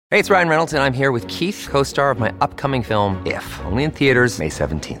Hey, it's Ryan Reynolds, and I'm here with Keith, co-star of my upcoming film, If, only in theaters May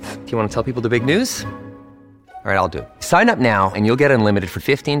 17th. Do you want to tell people the big news? All right, I'll do it. Sign up now and you'll get unlimited for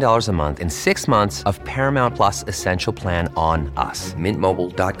 $15 a month and 6 months of Paramount Plus Essential Plan on us.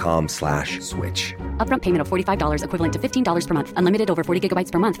 MintMobile.com/switch. Upfront payment of $45 equivalent to $15 per month. Unlimited over 40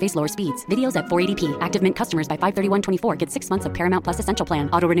 gigabytes per month. Face lower speeds. Videos at 480p. Active Mint customers by 531.24 get 6 months of Paramount Plus Essential Plan.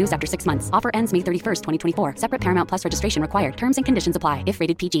 Auto renews after 6 months. Offer ends May 31st, 2024. Separate Paramount Plus registration required. Terms and conditions apply if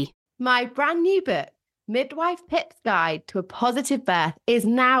rated PG. My brand new book, Midwife Pip's Guide to a Positive Birth, is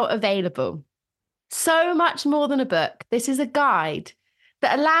now available. So much more than a book, this is a guide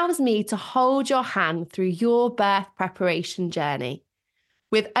that allows me to hold your hand through your birth preparation journey.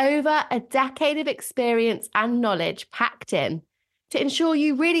 With over a decade of experience and knowledge packed in to ensure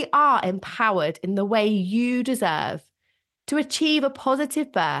you really are empowered in the way you deserve to achieve a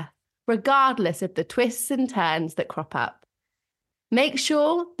positive birth, regardless of the twists and turns that crop up. Make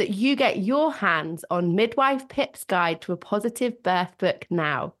sure that you get your hands on Midwife Pip's Guide to a Positive Birth book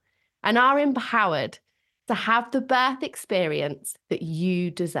now and are empowered to have the birth experience that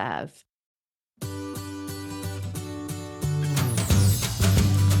you deserve.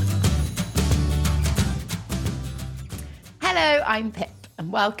 Hello, I'm Pip,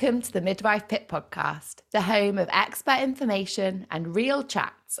 and welcome to the Midwife Pip podcast, the home of expert information and real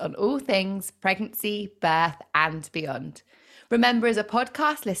chats on all things pregnancy, birth, and beyond. Remember, as a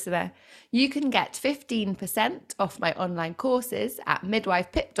podcast listener, you can get 15% off my online courses at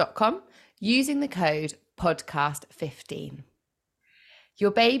midwifepip.com using the code podcast15.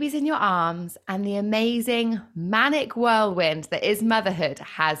 Your baby's in your arms and the amazing manic whirlwind that is motherhood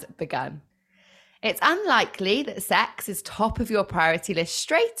has begun. It's unlikely that sex is top of your priority list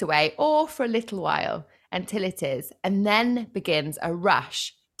straight away or for a little while until it is, and then begins a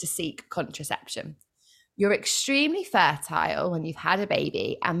rush to seek contraception. You're extremely fertile when you've had a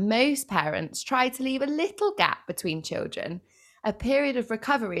baby, and most parents try to leave a little gap between children. A period of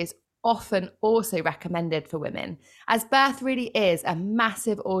recovery is often also recommended for women, as birth really is a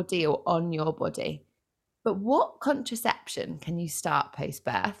massive ordeal on your body. But what contraception can you start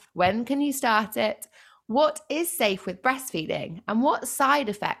post-birth? When can you start it? What is safe with breastfeeding? And what side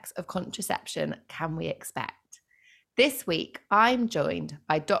effects of contraception can we expect? This week, I'm joined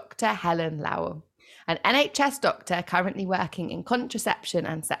by Dr. Helen Lawal, an NHS doctor currently working in contraception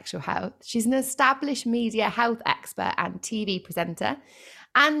and sexual health. She's an established media health expert and TV presenter.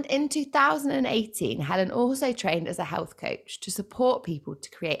 And in 2018, Helen also trained as a health coach to support people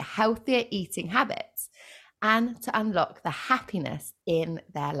to create healthier eating habits and to unlock the happiness in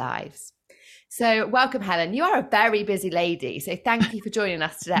their lives. So welcome, Helen. You are a very busy lady, so thank you for joining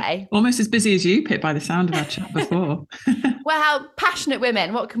us today. Almost as busy as you, Pip, by the sound of our chat before. Well, passionate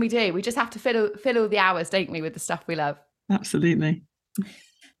women, what can we do? We just have to fill all the hours, don't we, with the stuff we love? Absolutely.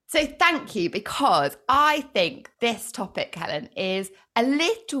 So thank you, because I think this topic, Helen, is a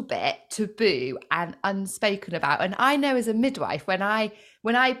little bit taboo and unspoken about. And I know as a midwife, when I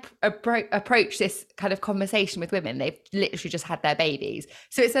approach this kind of conversation with women, they've literally just had their babies.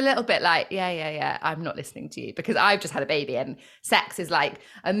 So it's a little bit like, yeah, I'm not listening to you because I've just had a baby and sex is like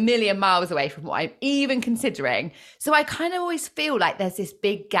a million miles away from what I'm even considering. So I kind of always feel like there's this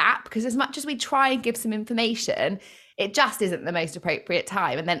big gap, because as much as we try and give some information, it just isn't the most appropriate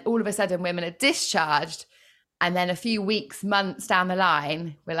time. And then all of a sudden women are discharged, and then a few weeks, months down the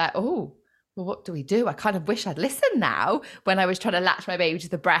line, we're like, oh, well, what do we do? I kind of wish I'd listened now when I was trying to latch my baby to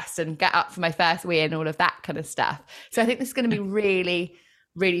the breast and get up for my first wee and all of that kind of stuff. So I think this is going to be really,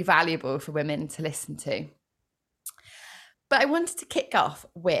 really valuable for women to listen to. But I wanted to kick off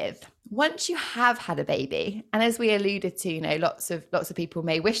with, once you have had a baby, and as we alluded to, lots of people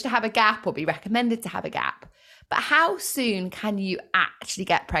may wish to have a gap or be recommended to have a gap. But how soon can you actually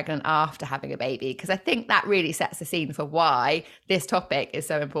get pregnant after having a baby? Because I think that really sets the scene for why this topic is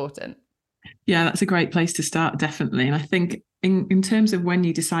so important. Yeah, that's a great place to start, definitely. And I think in terms of when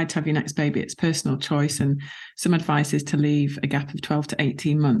you decide to have your next baby, it's personal choice, and some advice is to leave a gap of 12 to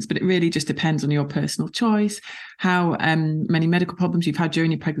 18 months. But it really just depends on your personal choice, how many medical problems you've had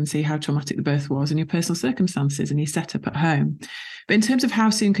during your pregnancy, how traumatic the birth was, and your personal circumstances and your setup at home. But in terms of how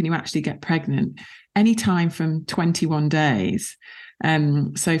soon can you actually get pregnant, any time from 21 days.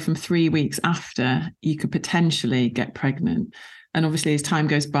 So from 3 weeks after, you could potentially get pregnant. And obviously, as time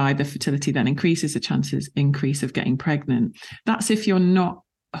goes by, the fertility then increases, the chances increase of getting pregnant. That's if you're not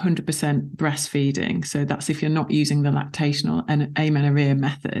 100% breastfeeding. So that's if you're not using the lactational and amenorrhea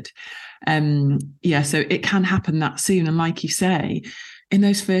method. So it can happen that soon. And like you say, in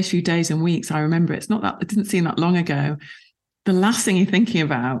those first few days and weeks, I remember it didn't seem that long ago. the last thing you're thinking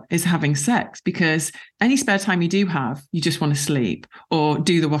about is having sex, because any spare time you do have, you just want to sleep or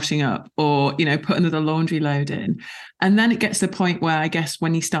do the washing up or, put another laundry load in. And then it gets to the point where I guess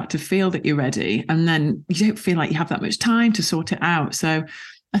when you start to feel that you're ready, and then you don't feel like you have that much time to sort it out. So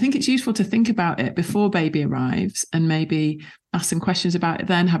I think it's useful to think about it before baby arrives and maybe ask some questions about it,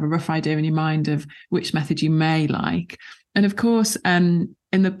 then have a rough idea in your mind of which method you may like. And of course, in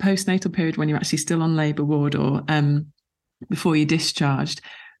the postnatal period, when you're actually still on labour ward or before you're discharged,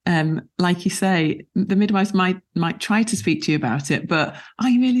 like you say, the midwives might try to speak to you about it, but are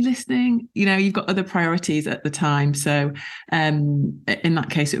you really listening? You've got other priorities at the time. So in that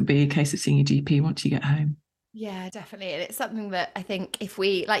case, it would be a case of seeing your GP once you get home. Yeah, definitely. And it's something that I think if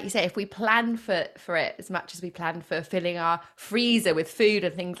we, like you say, if we plan for it as much as we plan for filling our freezer with food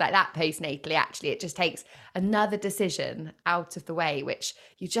and things like that postnatally, actually, it just takes another decision out of the way, which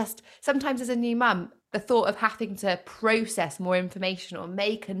you just, sometimes as a new mum, the thought of having to process more information or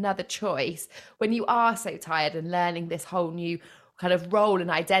make another choice when you are so tired and learning this whole new kind of role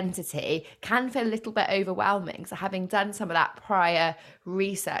and identity can feel a little bit overwhelming. So having done some of that prior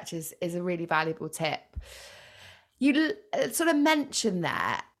research is a really valuable tip. You sort of mentioned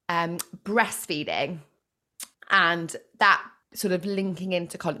there breastfeeding and that sort of linking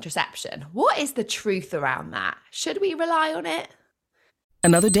into contraception. What is the truth around that? Should we rely on it?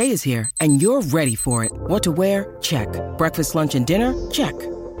 Another day is here and you're ready for it. What to wear? Check. Breakfast, lunch, and dinner? Check.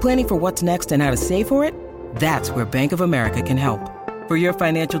 Planning for what's next and how to save for it? That's where Bank of America can help. For your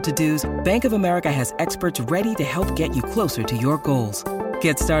financial to-dos, Bank of America has experts ready to help get you closer to your goals.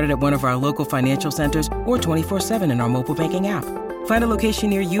 Get started at one of our local financial centers or 24/7 in our mobile banking app. Find a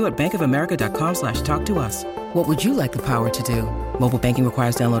location near you at bankofamerica.com/talktous. What would you like the power to do? Mobile banking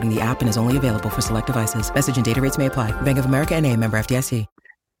requires downloading the app and is only available for select devices. Message and data rates may apply. Bank of America N.A., member FDIC.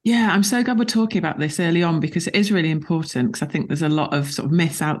 Yeah, I'm so glad we're talking about this early on, because it is really important, because I think there's a lot of sort of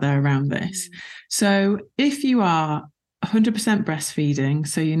myths out there around this. So if you are 100% breastfeeding,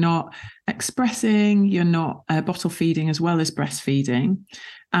 so you're not expressing, you're not bottle feeding as well as breastfeeding,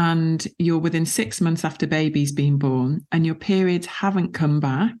 and you're within 6 months after baby's been born and your periods haven't come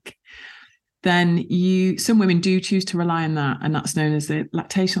back, then some women do choose to rely on that, and that's known as the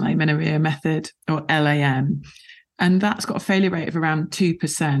lactational amenorrhea method, or LAM, and that's got a failure rate of around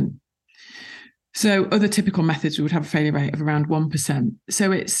 2%. So other typical methods would have a failure rate of around 1%.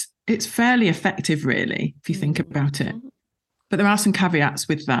 So it's fairly effective, really, if you think about it. But there are some caveats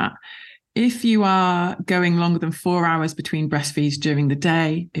with that. If you are going longer than 4 hours between breastfeeds during the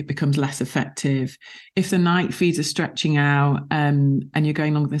day, it becomes less effective. If the night feeds are stretching out and you're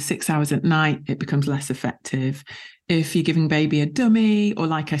going longer than 6 hours at night, it becomes less effective. If you're giving baby a dummy, or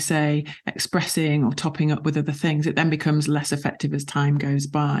like I say, expressing or topping up with other things, it then becomes less effective as time goes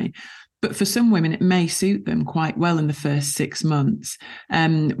by. But for some women, it may suit them quite well in the first 6 months.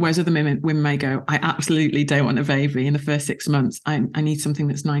 Whereas other women may go, I absolutely don't want a baby in the first 6 months. I need something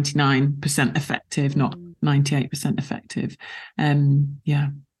that's 99% effective, not 98% effective. Yeah.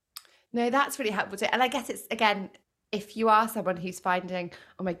 No, that's really helpful too. And I guess it's, again, if you are someone who's finding,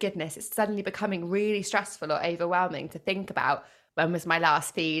 oh my goodness, it's suddenly becoming really stressful or overwhelming to think about, when was my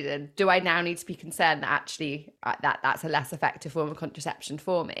last feed, and do I now need to be concerned that actually that's a less effective form of contraception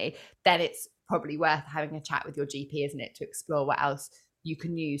for me, then it's probably worth having a chat with your GP, isn't it, to explore what else you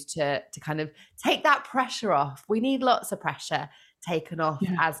can use to kind of take that pressure off. We need lots of pressure taken off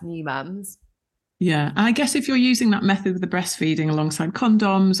as new mums. Yeah, and I guess if you're using that method with the breastfeeding alongside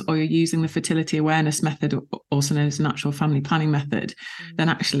condoms, or you're using the fertility awareness method, also known as the natural family planning method, then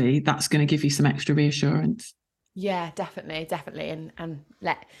actually that's going to give you some extra reassurance. Yeah, definitely, and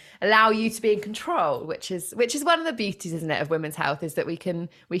allow you to be in control, which is one of the beauties, isn't it, of women's health, is that we can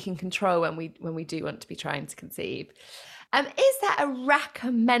control when we do want to be trying to conceive. Is there a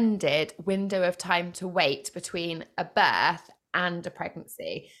recommended window of time to wait between a birth and a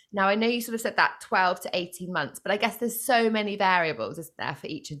pregnancy? Now, I know you sort of said that 12 to 18 months, but I guess there's so many variables, isn't there, for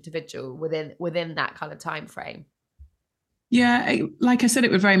each individual within that kind of time frame. Yeah, like I said,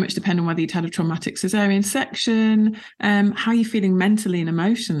 it would very much depend on whether you'd had a traumatic cesarean section, how you're feeling mentally and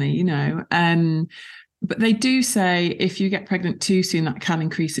emotionally, But they do say if you get pregnant too soon, that can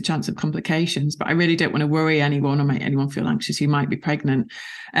increase the chance of complications. But I really don't want to worry anyone or make anyone feel anxious who might be pregnant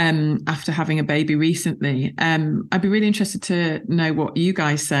after having a baby recently. I'd be really interested to know what you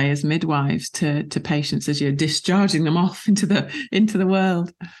guys say as midwives to patients as you're discharging them off into the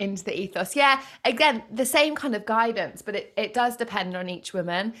world. Into the ethos. Yeah, again, the same kind of guidance, but it does depend on each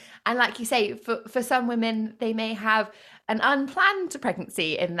woman. And like you say, for some women, they may have an unplanned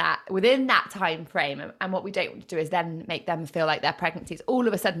pregnancy within that time frame. And what we don't want to do is then make them feel like their pregnancy is all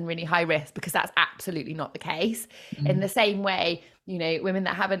of a sudden really high risk, because that's absolutely not the case. In the same way, you know, women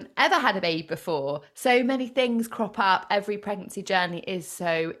that haven't ever had a baby before, so many things crop up. Every pregnancy journey is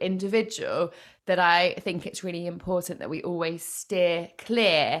so individual that I think it's really important that we always steer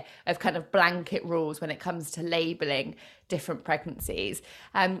clear of kind of blanket rules when it comes to labelling different pregnancies.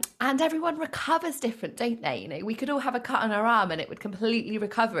 And everyone recovers different, don't they? You know, we could all have a cut on our arm and it would completely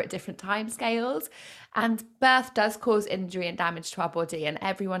recover at different timescales. And birth does cause injury and damage to our body, and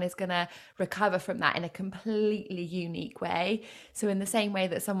everyone is going to recover from that in a completely unique way. So in the same way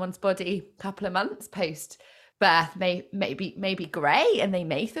that someone's body a couple of months post birth may be great and they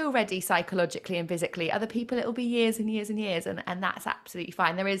may feel ready psychologically and physically, other people it'll be years and years and years, and that's absolutely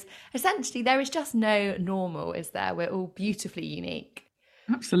fine. There is just no normal, is there? We're all beautifully unique.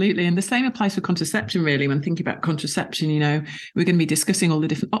 Absolutely. And the same applies for contraception, really. When thinking about contraception, you know, we're going to be discussing all the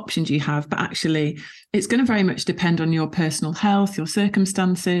different options you have, but actually it's going to very much depend on your personal health, your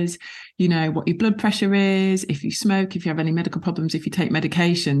circumstances, you know, what your blood pressure is, if you smoke, if you have any medical problems, if you take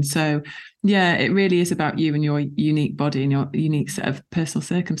medication. So yeah, it really is about you and your unique body and your unique set of personal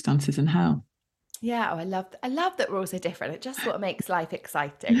circumstances and health. Yeah, I love that we're all so different. It just sort of makes life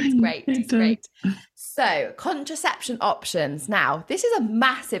exciting. It's great. It's great. So, contraception options. Now, this is a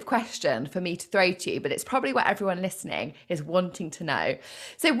massive question for me to throw to you, but it's probably what everyone listening is wanting to know.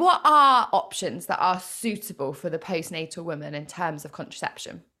 So, what are options that are suitable for the postnatal woman in terms of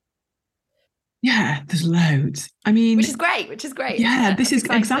contraception? Yeah, there's loads. I mean, which is great. Yeah, this is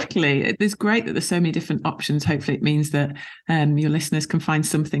exactly. It's great that there's so many different options. Hopefully it means that your listeners can find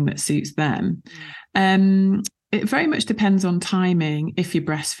something that suits them. It very much depends on timing, if you're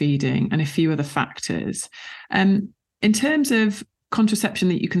breastfeeding, and a few other factors. In terms of contraception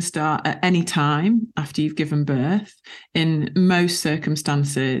that you can start at any time after you've given birth, in most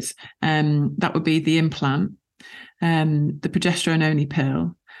circumstances, that would be the implant, the progesterone-only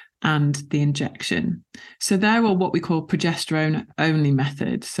pill, and the injection. So they're all what we call progesterone only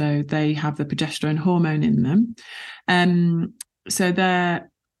methods. So they have the progesterone hormone in them. So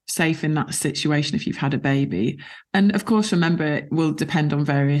they're safe in that situation if you've had a baby. And of course, remember, it will depend on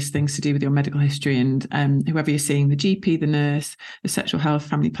various things to do with your medical history, and whoever you're seeing, the GP, the nurse, the sexual health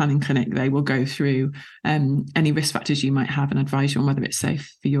family planning clinic, they will go through any risk factors you might have and advise you on whether it's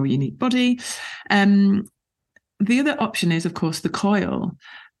safe for your unique body. The other option is, of course, the coil.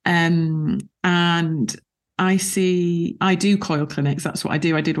 And I do coil clinics. That's what I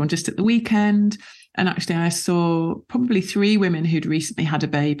do. I did one just at the weekend. And actually I saw probably 3 women who'd recently had a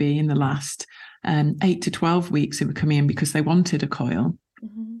baby in the last 8 to 12 weeks who were coming in because they wanted a coil,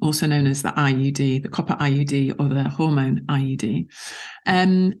 also known as the IUD, the copper IUD or the hormone IUD.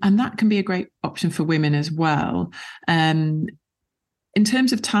 And that can be a great option for women as well. In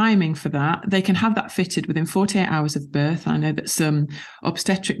terms of timing for that, they can have that fitted within 48 hours of birth. I know that some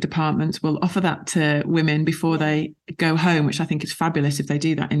obstetric departments will offer that to women before they go home, which I think is fabulous if they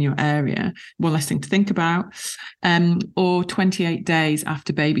do that in your area. One less thing to think about. Or 28 days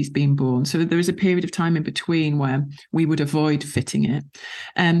after baby's been born. So there is a period of time in between where we would avoid fitting it.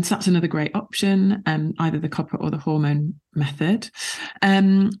 So that's another great option, either the copper or the hormone method.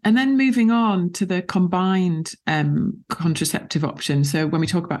 And then moving on to the combined contraceptive option. So when we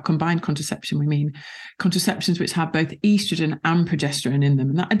talk about combined contraception, we mean contraceptions which have both estrogen and progesterone in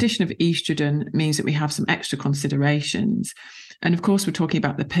them. And that addition of estrogen means that we have some extra considerations. And of course, we're talking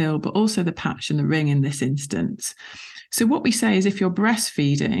about the pill, but also the patch and the ring in this instance. So what we say is if you're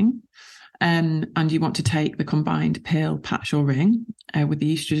breastfeeding and you want to take the combined pill, patch or ring with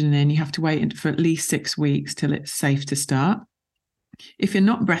the estrogen in, you have to wait for at least 6 weeks till it's safe to start. If you're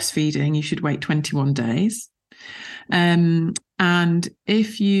not breastfeeding, you should wait 21 days. And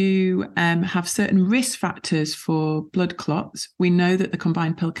if you have certain risk factors for blood clots, we know that the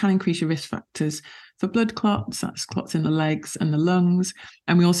combined pill can increase your risk factors for blood clots, that's clots in the legs and the lungs.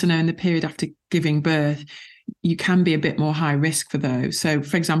 And we also know in the period after giving birth, you can be a bit more high risk for those. So,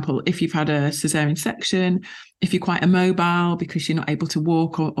 for example, if you've had a cesarean section, if you're quite immobile because you're not able to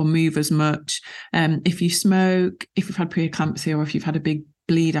walk or move as much, if you smoke, if you've had preeclampsia, or if you've had a big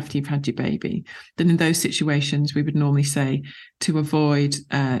bleed after you've had your baby, then in those situations, we would normally say to avoid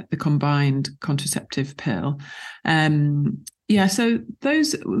the combined contraceptive pill. So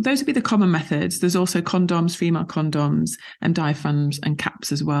those would be the common methods. There's also condoms, female condoms, and diaphragms and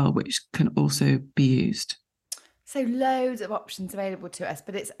caps as well, which can also be used. So loads of options available to us,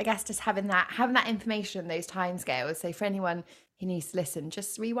 but it's, I guess, just having that information, those timescales. So for anyone who needs to listen,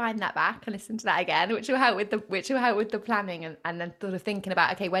 just rewind that back and listen to that again, which will help with the planning and then sort of thinking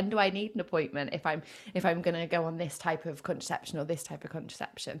about, okay, when do I need an appointment if I'm going to go on this type of contraception or this type of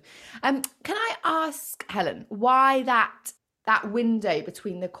contraception. Can I ask, Helen, why that window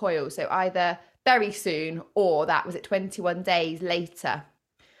between the coils? So either very soon or that was it 21 days later.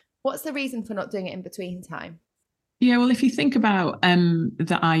 What's the reason for not doing it in between time? Yeah, well, if you think about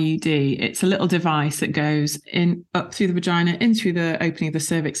the IUD, it's a little device that goes in up through the vagina, in through the opening of the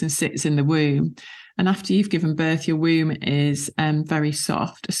cervix and sits in the womb. And after you've given birth, your womb is very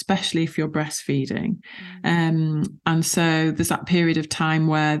soft, especially if you're breastfeeding. And so there's that period of time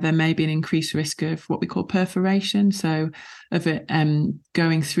where there may be an increased risk of what we call perforation. So of it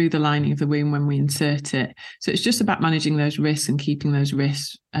going through the lining of the womb when we insert it. So it's just about managing those risks and keeping those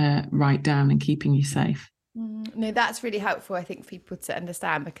risks right down and keeping you safe. No, that's really helpful, I think, for people to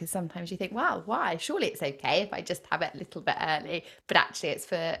understand, because sometimes you think, well, why? Surely it's okay if I just have it a little bit early, but actually it's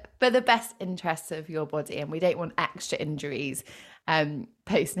for the best interests of your body, and we don't want extra injuries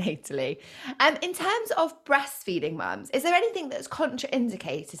postnatally. In terms of breastfeeding mums, is there anything that's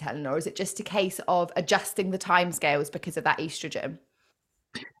contraindicated, Helen, or is it just a case of adjusting the timescales because of that estrogen?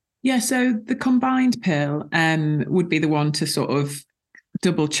 Yeah, so the combined pill would be the one to sort of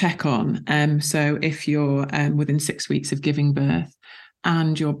double check on. So if you're within 6 weeks of giving birth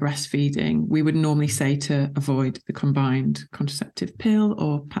and you're breastfeeding, we would normally say to avoid the combined contraceptive pill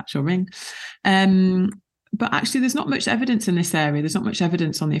or patch or ring. But actually, there's not much evidence in this area. There's not much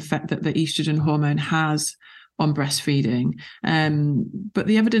evidence on the effect that the estrogen hormone has on breastfeeding. But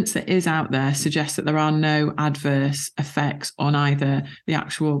the evidence that is out there suggests that there are no adverse effects on either the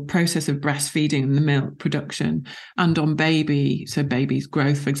actual process of breastfeeding and the milk production and on baby's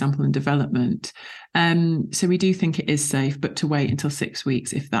growth, for example, and development. So we do think it is safe, but to wait until 6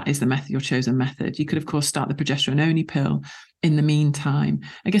 weeks if that is the method, your chosen method. You could, of course, start the progesterone-only pill in the meantime.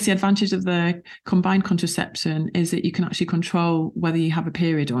 I guess the advantage of the combined contraception is that you can actually control whether you have a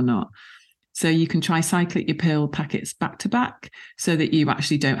period or not. So you can tricyclic your pill packets back to back so that you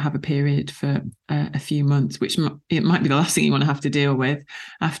actually don't have a period for a few months, which it might be the last thing you want to have to deal with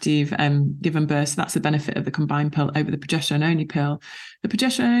after you've given birth. So that's the benefit of the combined pill over the progesterone-only pill. The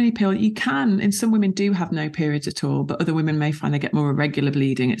progesterone-only pill, you can, in some women do have no periods at all, but other women may find they get more irregular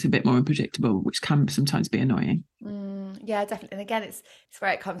bleeding. It's a bit more unpredictable, which can sometimes be annoying. Yeah, definitely. And again, it's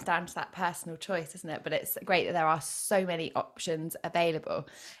where it comes down to that personal choice, isn't it? But it's great that there are so many options available.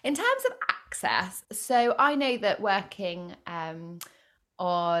 In terms of access, so I know that working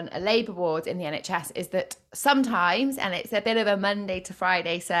on a labour ward in the NHS is that sometimes, and it's a bit of a Monday to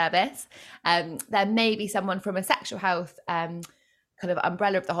Friday service, there may be someone from a sexual health kind of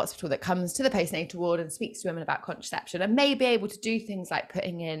umbrella of the hospital that comes to the postnatal ward and speaks to women about contraception and may be able to do things like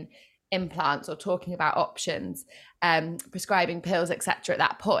putting in implants or talking about options, prescribing pills, etc. at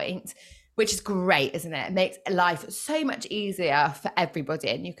that point, which is great, isn't it? It makes life so much easier for everybody,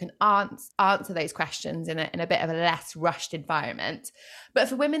 and you can answer those questions in a bit of a less rushed environment. But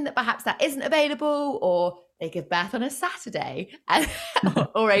for women that perhaps that isn't available, or they give birth on a Saturday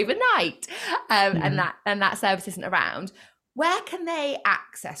or overnight, and that service isn't around, where can they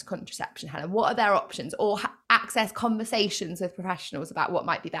access contraception, Helen? What are their options, or access conversations with professionals about what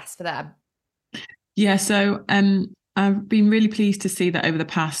might be best for them? Yeah, so I've been really pleased to see that over the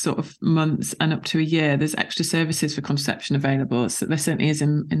past sort of months and up to a year, there's extra services for contraception available. So there certainly is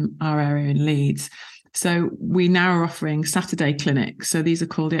in our area in Leeds. So we now are offering Saturday clinics. So these are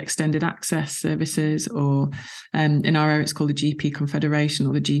called the extended access services, or in our area, it's called the GP Confederation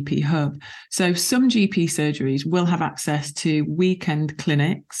or the GP Hub. So some GP surgeries will have access to weekend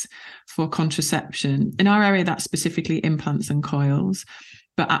clinics for contraception. In our area, that's specifically implants and coils.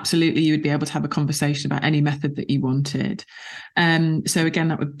 But absolutely, you would be able to have a conversation about any method that you wanted. So again,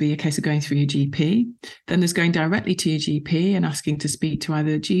 that would be a case of going through your GP. Then there's going directly to your GP and asking to speak to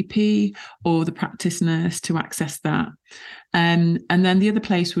either the GP or the practice nurse to access that. And then the other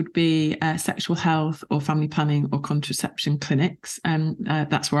place would be sexual health or family planning or contraception clinics.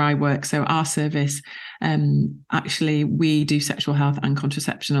 That's where I work. So our service, actually, we do sexual health and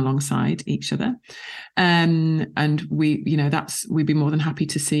contraception alongside each other. And we'd be more than happy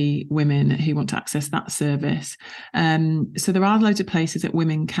to see women who want to access that service. So there are loads of places that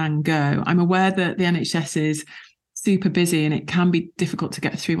women can go. I'm aware that the NHS is super busy and it can be difficult to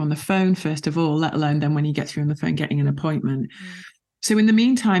get through on the phone, first of all, let alone then when you get through on the phone, getting an appointment. So in the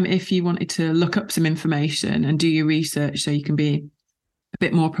meantime, if you wanted to look up some information and do your research so you can be a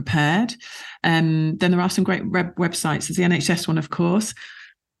bit more prepared, then there are some great websites. There's the NHS one, of course.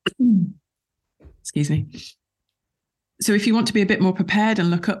 Excuse me. So if you want to be a bit more prepared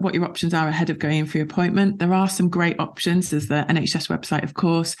and look up what your options are ahead of going in for your appointment, there are some great options. There's the NHS website, of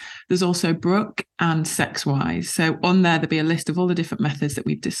course. There's also Brook and Sexwise. So on there, there'll be a list of all the different methods that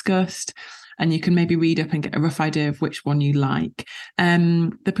we've discussed, and you can maybe read up and get a rough idea of which one you like.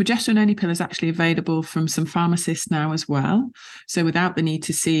 The progesterone-only pill is actually available from some pharmacists now as well. So without the need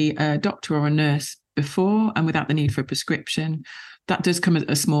to see a doctor or a nurse before, and without the need for a prescription. That does come at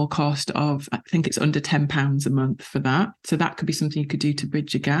a small cost of, I think it's under £10 a month for that. So that could be something you could do to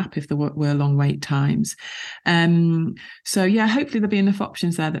bridge a gap if there were long wait times. So yeah, hopefully there'll be enough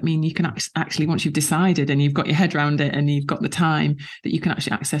options there that mean you can actually, once you've decided and you've got your head around it and you've got the time, that you can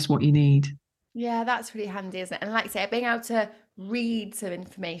actually access what you need. Yeah, that's really handy, isn't it? And like I say, being able to read some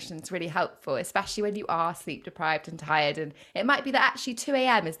information is really helpful, especially when you are sleep deprived and tired. And it might be that actually 2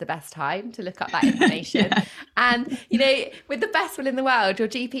 a.m. is the best time to look up that information. Yeah. And, you know, with the best will in the world, your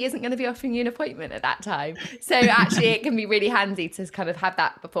GP isn't going to be offering you an appointment at that time. So actually it can be really handy to kind of have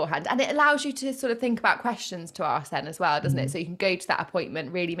that beforehand. And it allows you to sort of think about questions to ask then as well, doesn't it? So you can go to that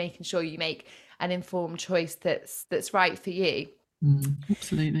appointment really making sure you make an informed choice that's right for you.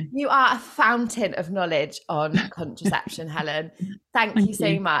 Absolutely. You are a fountain of knowledge on contraception, Helen. Thank you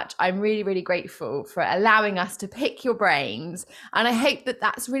so much. I'm really, really grateful for allowing us to pick your brains. And I hope that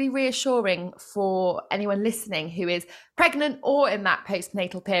that's really reassuring for anyone listening who is pregnant or in that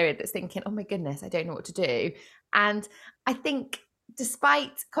postnatal period that's thinking, oh my goodness, I don't know what to do. And I think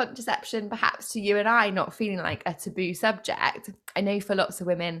despite contraception, perhaps to you and I not feeling like a taboo subject, I know for lots of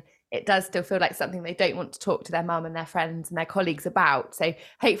women, it does still feel like something they don't want to talk to their mum and their friends and their colleagues about. So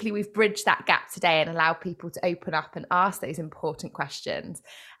hopefully we've bridged that gap today and allowed people to open up and ask those important questions.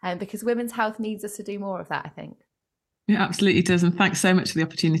 Because women's health needs us to do more of that, I think. It absolutely does. And thanks so much for the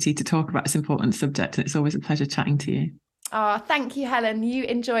opportunity to talk about this important subject. It's always a pleasure chatting to you. Oh, thank you, Helen. You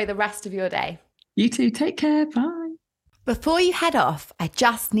enjoy the rest of your day. You too. Take care. Bye. Before you head off, I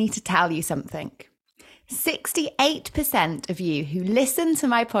just need to tell you something. 68% of you who listen to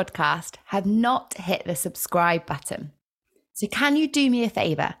my podcast have not hit the subscribe button. So can you do me a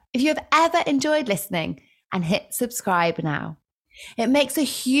favour? If you have ever enjoyed listening, and hit subscribe now. It makes a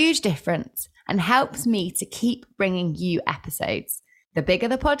huge difference and helps me to keep bringing you episodes. The bigger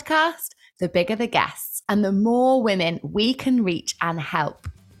the podcast, the bigger the guests, and the more women we can reach and help.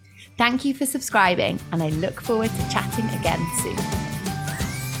 Thank you for subscribing, and I look forward to chatting again soon.